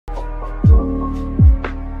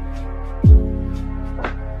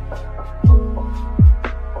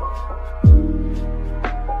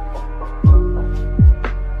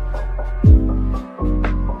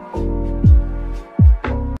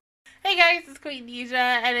Queendija,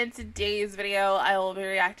 and in today's video, I will be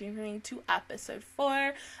reacting to episode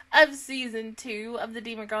 4 of season 2 of The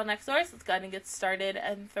Demon Girl Next Door. So let's go ahead and get started.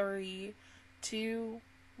 And 3, 2,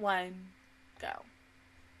 1, go.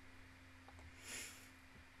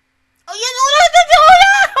 Oh yeah,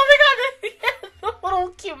 oh my god, the little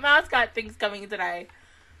cute mascot thing's coming today.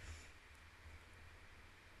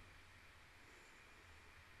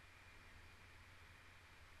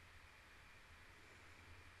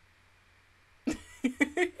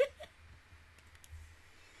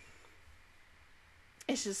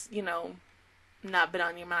 It's just, you know, not been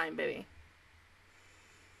on your mind, baby.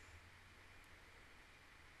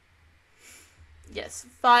 Yes,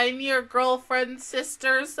 find your girlfriend's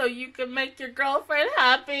sister so you can make your girlfriend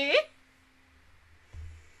happy.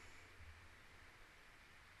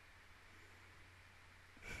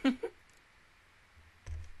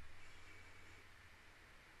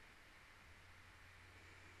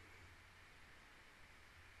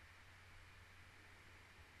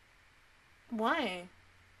 Why?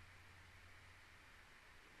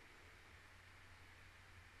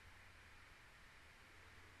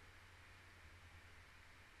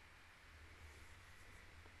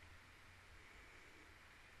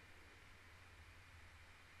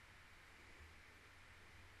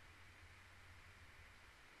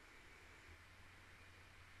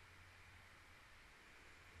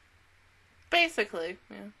 Basically,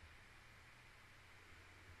 yeah.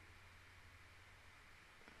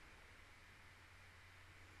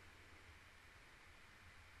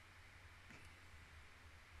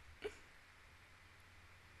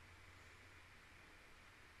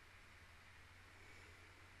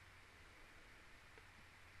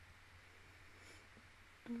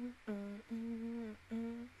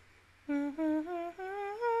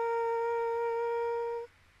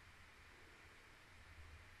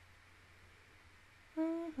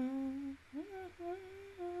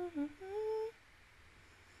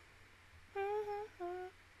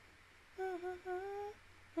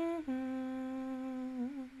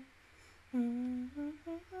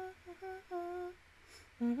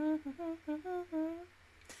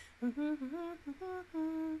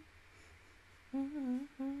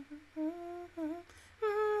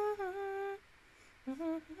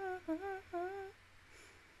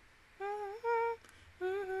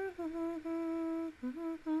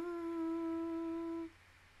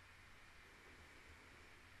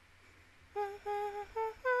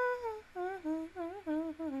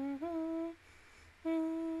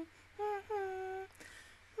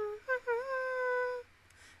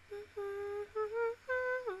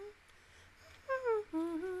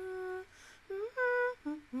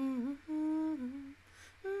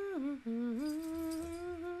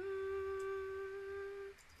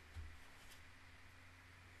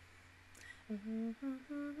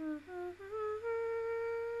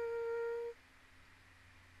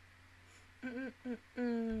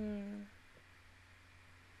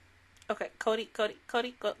 Okay, Cody,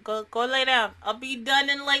 go lay down. I'll be done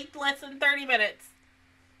in like less than 30 minutes.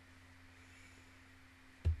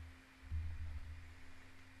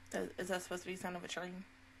 Is that supposed to be sound of a train?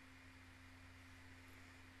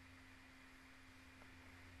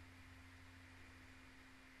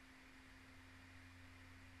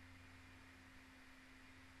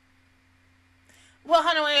 Well,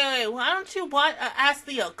 honey, wait. Why don't you ask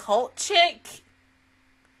the occult chick?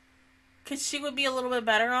 Because she would be a little bit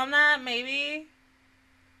better on that, maybe?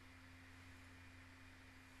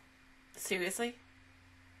 Seriously?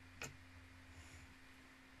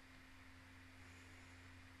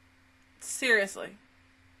 Seriously.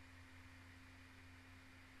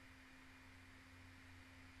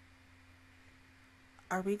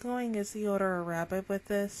 Are we going as the order a rabbit with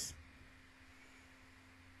this?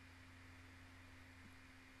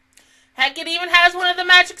 Heck, it even has one of the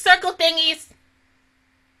magic circle thingies.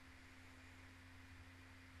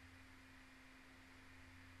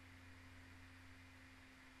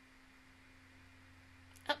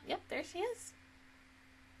 Oh, yep, there she is.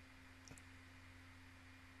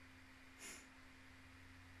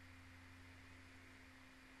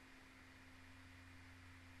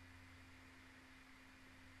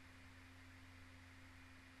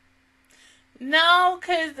 No,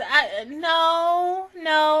 cause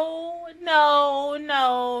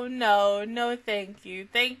no, thank you.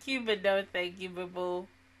 Thank you, but no thank you, boo-boo.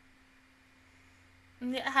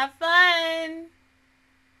 Have fun.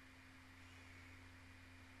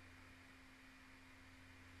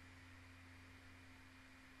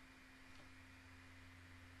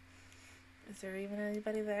 Is there even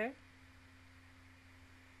anybody there?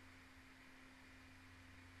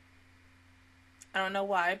 I don't know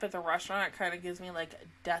why, but the restaurant kind of gives me, like,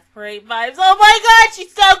 Death Parade vibes. Oh my god,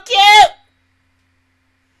 she's so cute!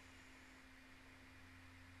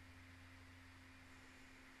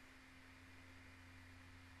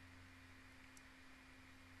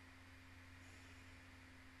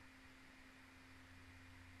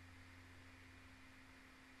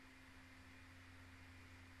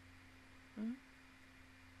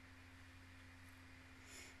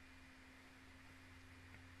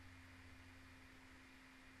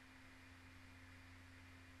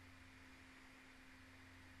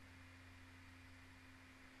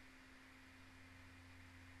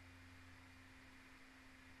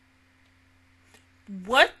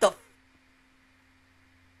 What the?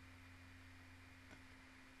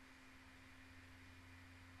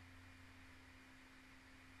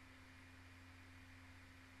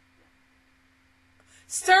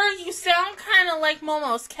 Sir, you sound kind of like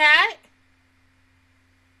Momo's cat.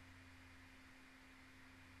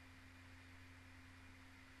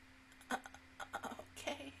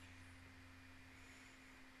 Okay.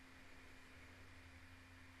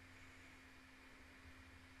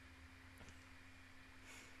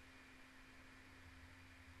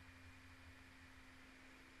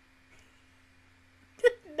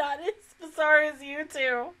 Not as bizarre as you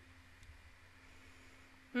two.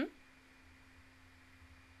 Hmm?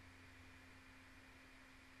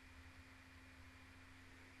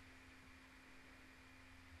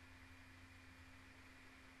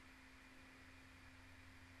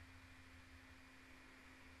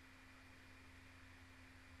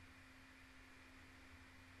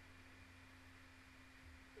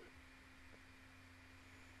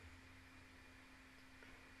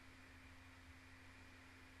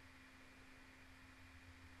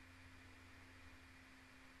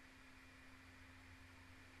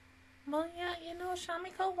 Well, yeah,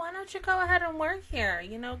 Shamiko, why don't you go ahead and work here?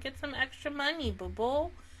 Get some extra money,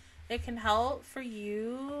 boo-boo. It can help for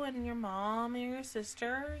you and your mom and your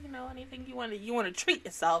sister. Anything you want to treat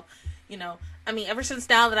yourself. Ever since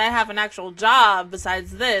now that I have an actual job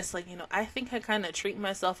besides this, I think I kind of treat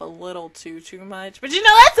myself a little too much. But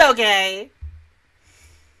that's okay.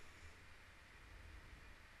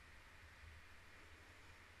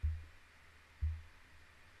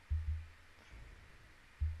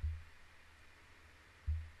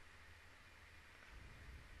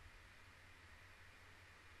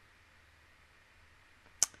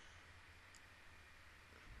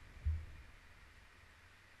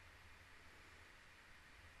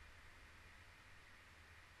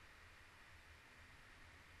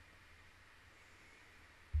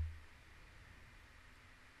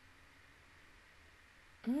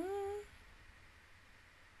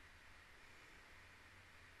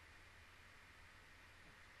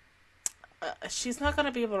 She's not going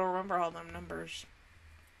to be able to remember all them numbers.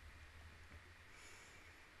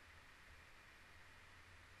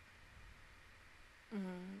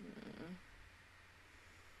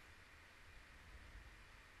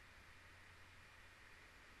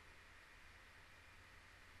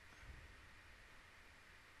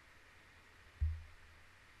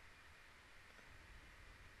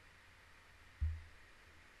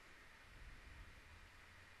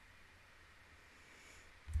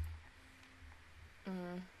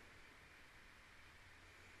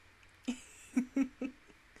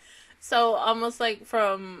 So almost like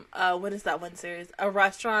from what is that one series? A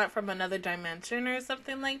Restaurant from Another Dimension or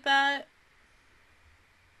something like that.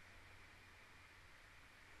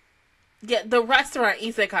 Yeah, the Restaurant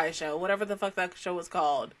Isekai show, whatever the fuck that show was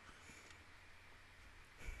called.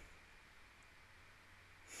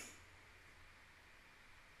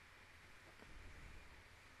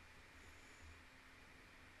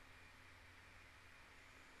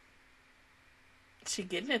 She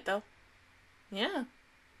getting it though. Yeah.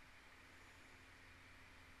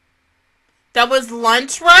 That was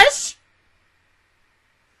Lunch Rush?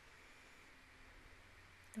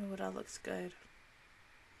 Oh, that looks good.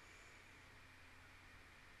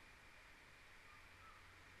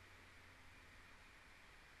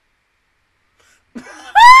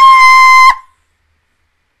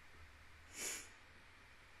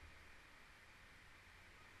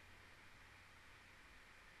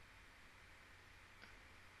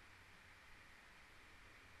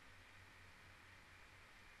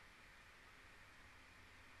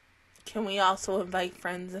 Can we also invite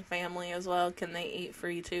friends and family as well? Can they eat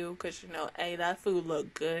free too? Because, hey, that food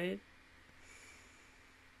looked good.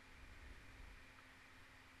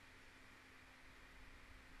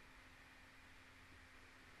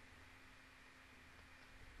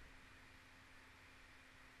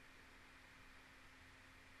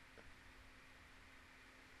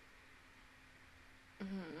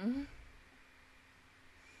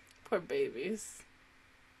 Poor babies.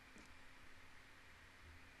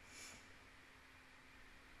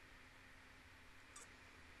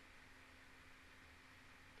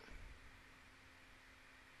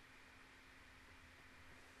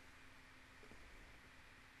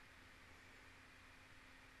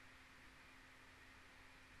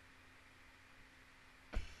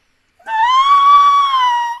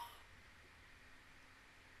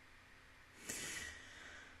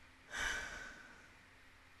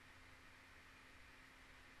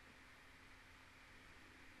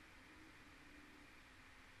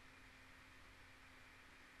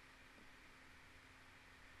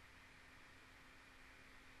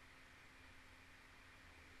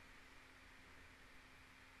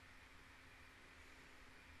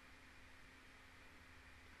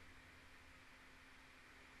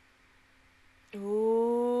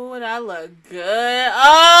 Ooh, that look good.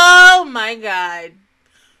 Oh my god.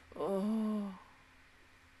 Oh.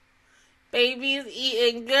 Baby's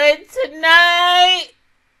eating good tonight.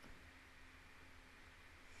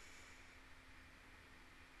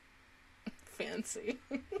 Fancy.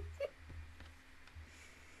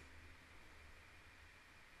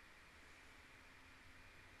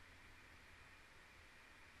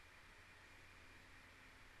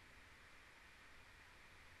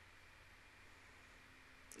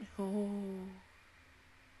 Oh.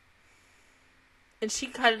 And she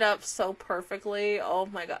cut it up so perfectly. Oh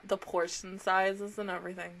my god. The portion sizes and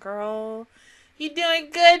everything. Girl, you doing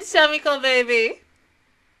good, Shamiko baby.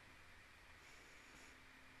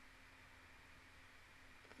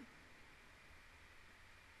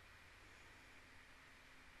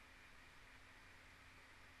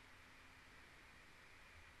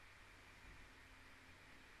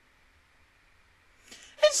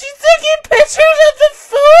 And she's taking pictures of the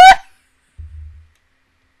food?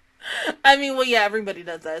 I mean, well, yeah, everybody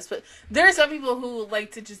does this, but there are some people who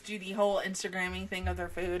like to just do the whole Instagramming thing of their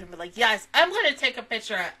food and be like, yes, I'm going to take a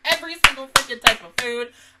picture of every single freaking type of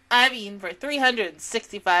food I've eaten for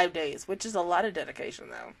 365 days, which is a lot of dedication,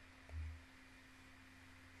 though.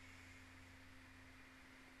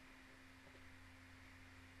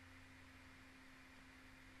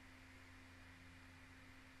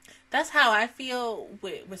 That's how I feel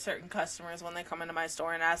with certain customers when they come into my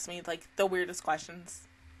store and ask me, like, the weirdest questions.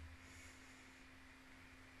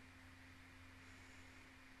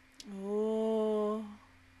 Ooh.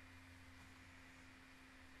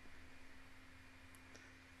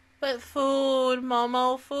 But food,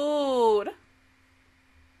 Momo, food.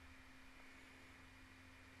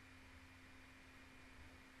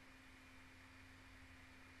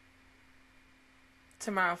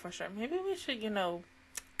 Tomorrow for sure. Maybe we should,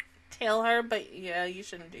 tail her, but yeah, you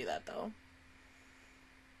shouldn't do that though.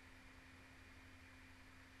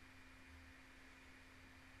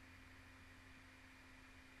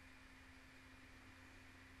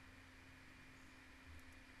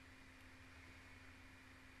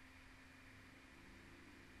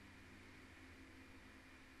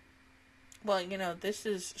 Well, this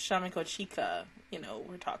is Shamiko Chica,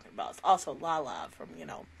 we're talking about. It's also Lala from,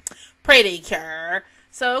 Pretty Cure.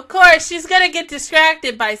 So, of course, she's gonna get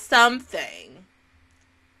distracted by something.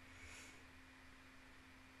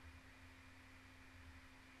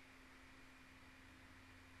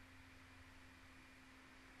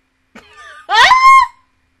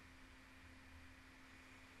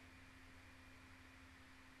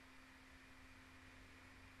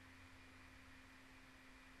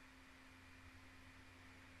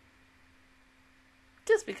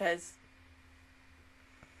 Just because.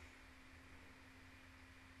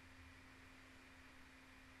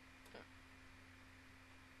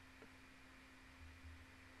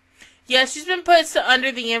 Yeah, she's been put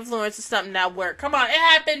under the influence of something at work. Come on, it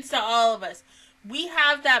happens to all of us. We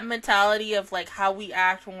have that mentality of, like, how we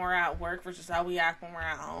act when we're at work versus how we act when we're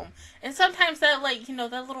at home. And sometimes that, like,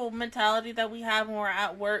 that little mentality that we have when we're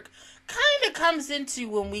at work kind of comes into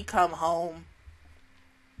when we come home.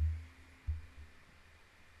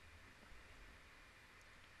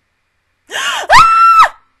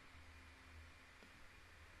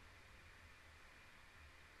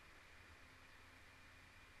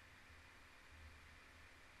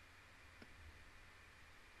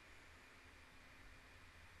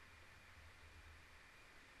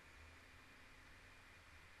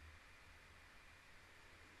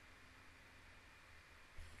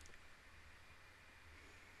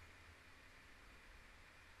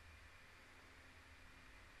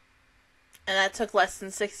 And that took less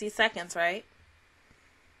than 60 seconds, right?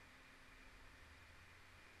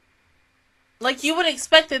 Like, you would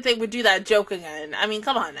expect that they would do that joke again. I mean,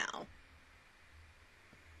 come on now.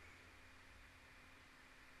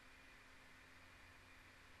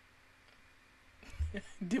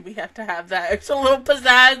 Do we have to have that extra little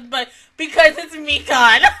pizzazz? But because it's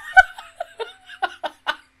Mikan.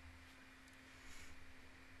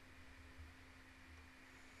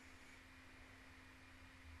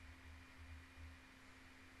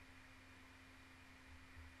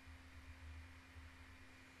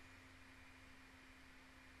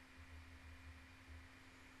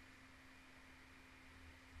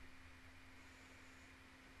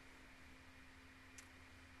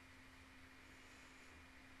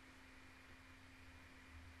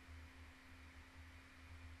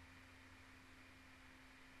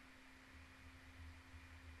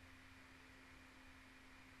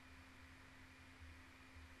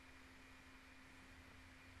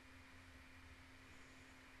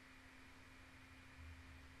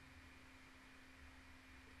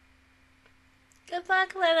 Good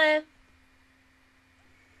luck, Lilith.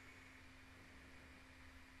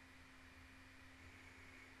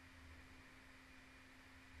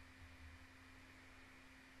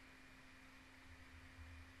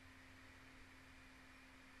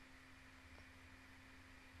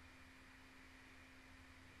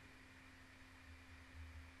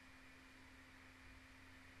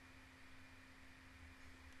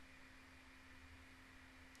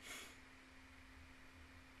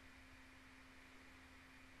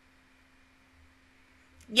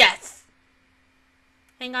 Yes.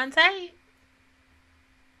 Hang on tight.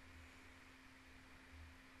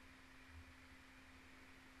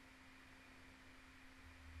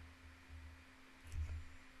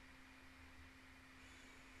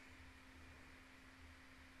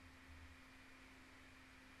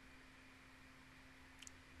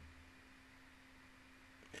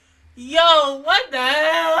 Yo, what the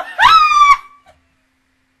hell?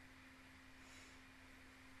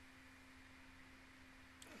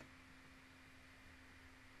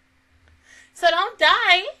 So don't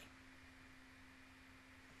die.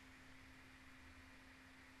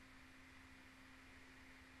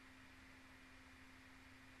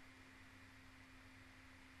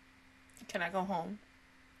 Can I go home?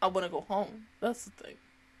 I want to go home. That's the thing.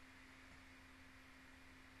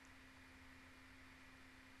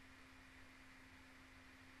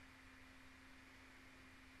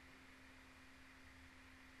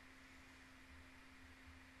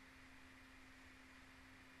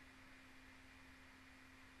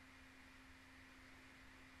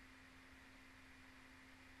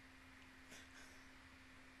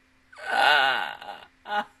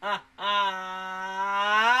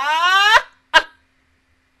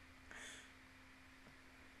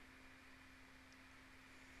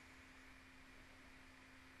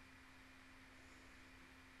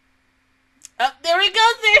 Oh, there we go.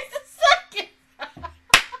 There's the second.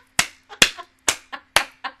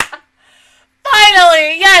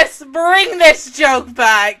 Finally, yes, bring this joke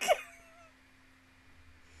back.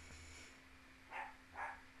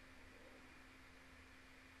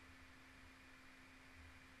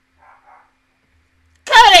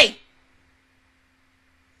 Cody!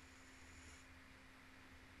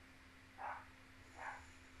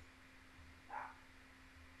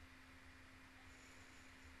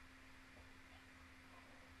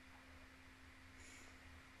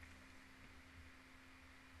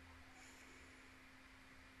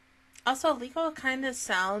 Also, Liko kind of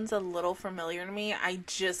sounds a little familiar to me. I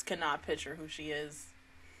just cannot picture who she is.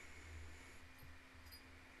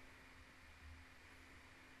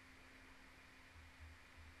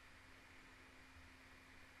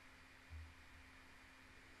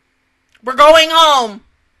 We're going home!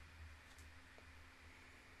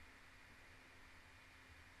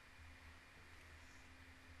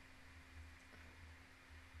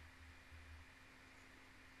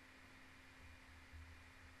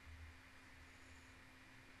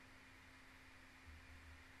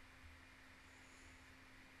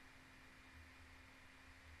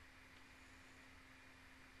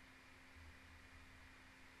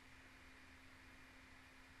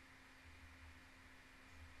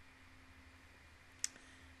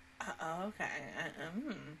 Okay.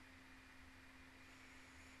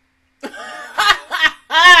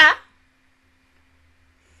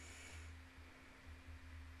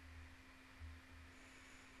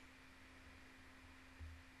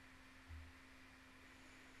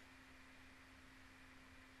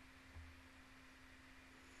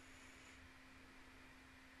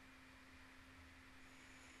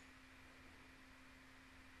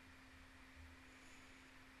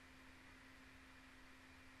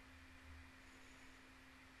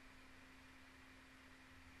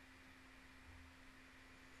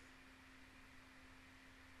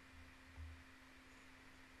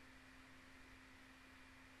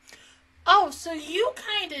 so you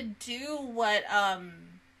kind of do what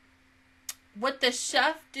the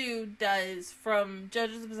chef dude does from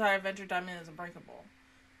JoJo's Bizarre Adventure Diamond is Unbreakable.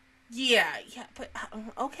 Yeah, but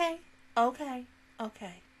okay. Oh,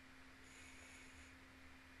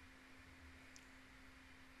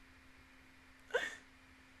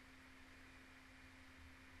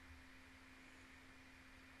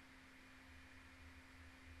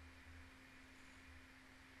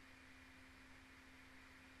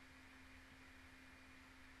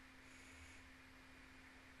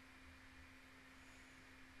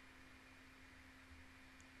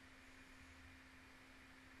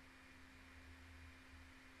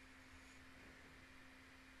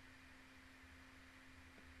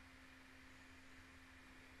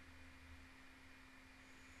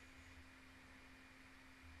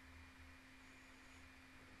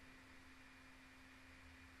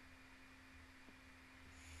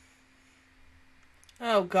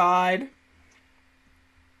 God.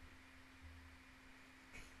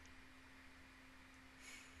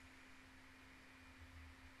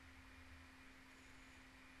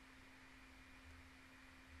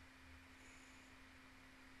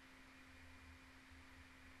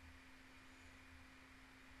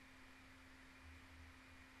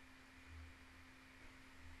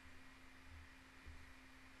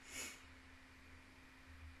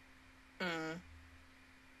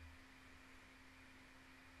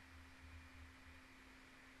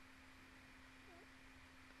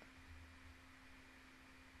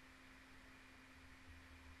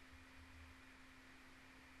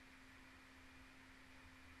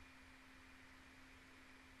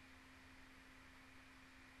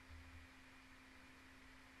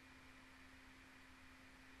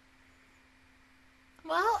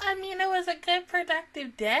 Well, I mean, it was a good,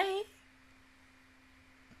 productive day.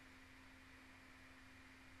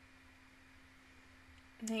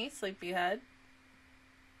 Hey, sleepyhead.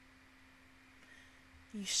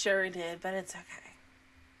 You sure did, but it's okay.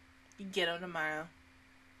 You get them tomorrow.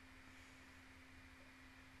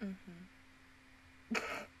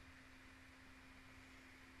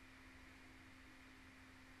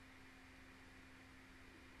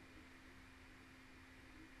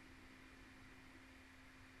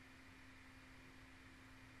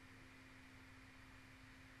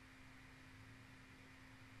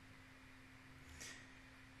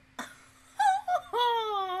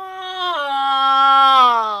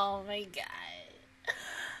 Oh my God.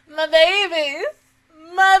 My babies.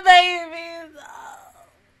 My babies. Oh.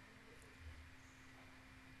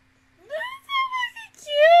 That's so fucking cute.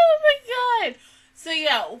 Oh my God. So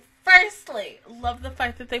yeah, firstly, love the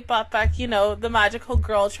fact that they brought back, you know, the magical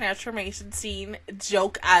girl transformation scene.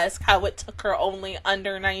 Joke-esque how it took her only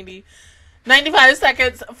under 95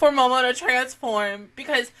 seconds for Momo to transform.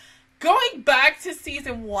 Because going back to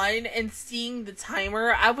season 1 and seeing the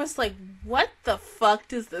timer, I was like, what the fuck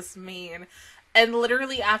does this mean? And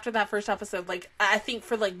literally after that first episode, like, I think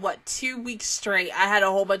for like, 2 weeks straight, I had a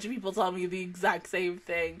whole bunch of people tell me the exact same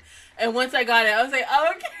thing. And once I got it, I was like,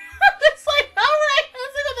 oh, okay. I was like, alright. I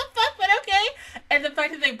was like, what the fuck, but okay. And the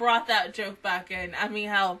fact that they brought that joke back in, I mean,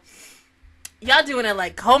 how y'all doing it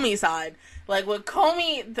like Comey-san. Like, with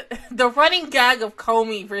Comey, the running gag of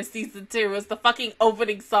Comey for season 2 was the fucking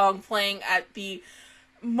opening song playing at the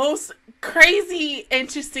most crazy,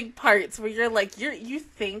 interesting parts where you're like, you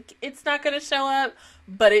think it's not gonna show up,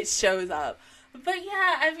 but it shows up. But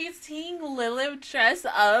yeah, I mean, seeing Lilith dress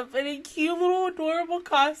up in a cute little adorable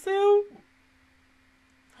costume.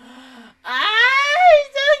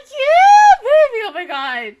 So cute, baby! Oh my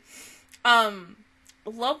God.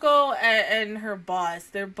 Loco and her boss,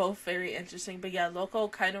 they're both very interesting. But yeah, Loco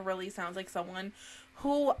kind of really sounds like someone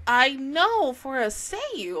who I know for a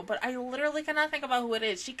Seiyu, but I literally cannot think about who it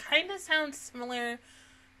is. She kind of sounds similar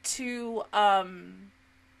to,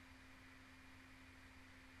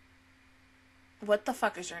 what the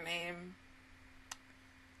fuck is her name?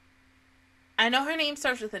 I know her name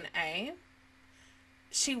starts with an A.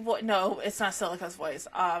 No, it's not Silica's voice.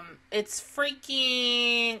 It's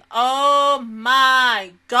freaking, oh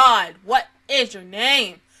my God. What is your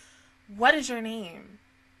name? What is your name?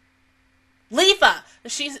 Lifa!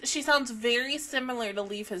 She sounds very similar to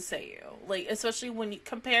Lifa's Seiyu. Like, especially when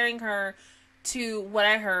comparing her to what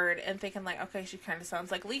I heard and thinking like, okay, she kind of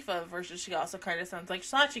sounds like Lifa versus she also kind of sounds like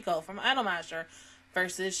Sachiko from Idolmaster.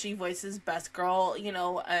 Versus she voices Best Girl, you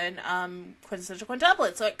know, and Quintessential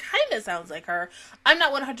Quintuplet. So it kind of sounds like her. I'm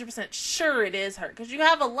not 100% sure it is her. Because you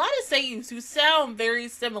have a lot of Seiyus who sound very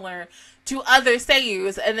similar to other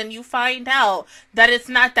Seiyus. And then you find out that it's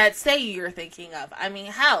not that Seiyu you're thinking of. I mean,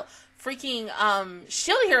 hell, freaking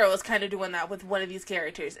Shield Hero was kind of doing that with one of these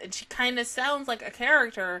characters. And she kind of sounds like a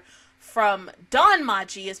character from Don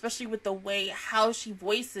Machi, especially with the way how she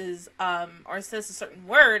voices or says a certain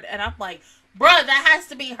word, and I'm like, bruh, that has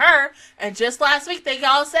to be her. And just last week they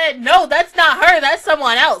all said, no, that's not her, that's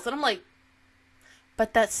someone else. And I'm like,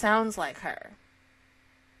 but that sounds like her.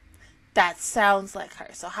 That sounds like her.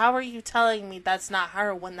 So how are you telling me that's not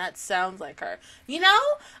her when that sounds like her? You know?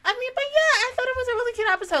 I mean, but yeah, I thought it was a really cute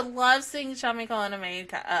episode. Love seeing Shamiko in a maid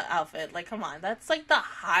outfit. Like, come on. That's, like, the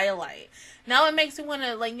highlight. Now it makes me want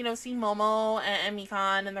to, like, you know, see Momo and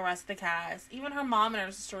Mikan and the rest of the cast. Even her mom and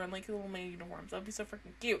her sister in, like, little maid uniforms. That would be so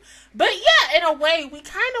freaking cute. But yeah, in a way, we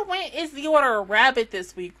kind of went Is the Order a Rabbit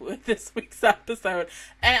this week with this week's episode.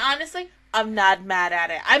 And honestly, I'm not mad at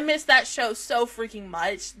it. I miss that show so freaking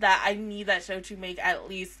much that I need that show to make at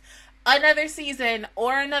least another season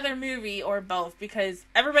or another movie or both, because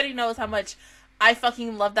everybody knows how much I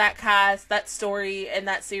fucking love that cast, that story, and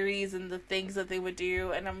that series and the things that they would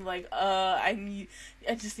do. And I'm like, I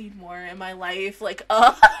just need more in my life, like,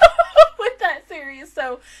 with that series.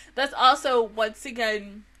 So that's also, once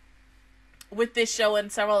again, with this show and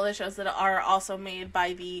several other shows that are also made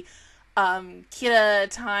by the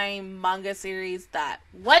Kirathian manga series, that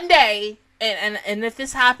one day, and if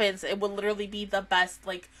this happens, it will literally be the best,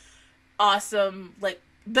 like, awesome, like,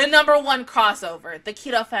 the #1 crossover, the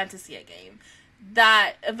Kira Fantasia game,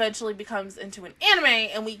 that eventually becomes into an anime,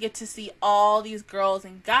 and we get to see all these girls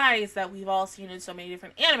and guys that we've all seen in so many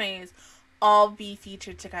different animes all be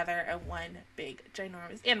featured together in one big,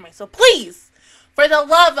 ginormous anime. So please, for the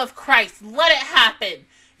love of Christ, let it happen.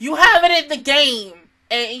 You have it in the game.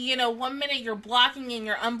 And, you know, 1 minute you're blocking and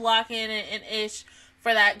you're unblocking and ish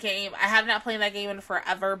for that game. I have not played that game in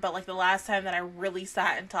forever, but, like, the last time that I really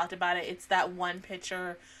sat and talked about it, it's that one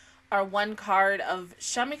picture or one card of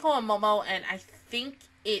Shamiko and Momo, and I think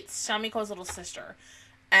it's Shamiko's little sister.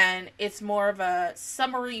 And it's more of a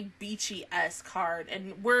summery, beachy-esque card.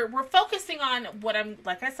 And we're focusing on what I'm,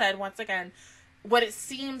 like I said, once again, what it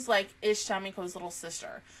seems like is Shamiko's little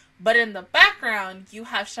sister. But in the background, you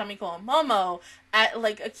have Shamiko and Momo at,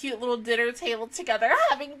 like, a cute little dinner table together,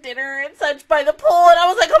 having dinner and such by the pool. And I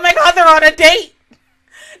was like, oh my god, they're on a date!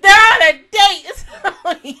 They're on a date!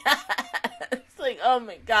 So, yeah. It's like, oh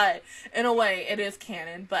my god. In a way, it is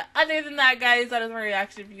canon. But other than that, guys, that is my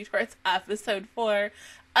reaction view towards episode 4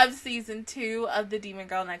 of season 2 of The Demon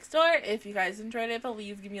Girl Next Door. If you guys enjoyed it,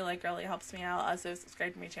 please give me a like. It really helps me out. Also,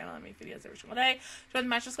 subscribe to my channel. I make videos every single day. Join the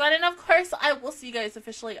Master Squad. And of course, I will see you guys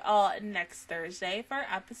officially all next Thursday for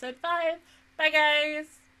episode 5. Bye,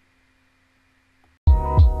 guys!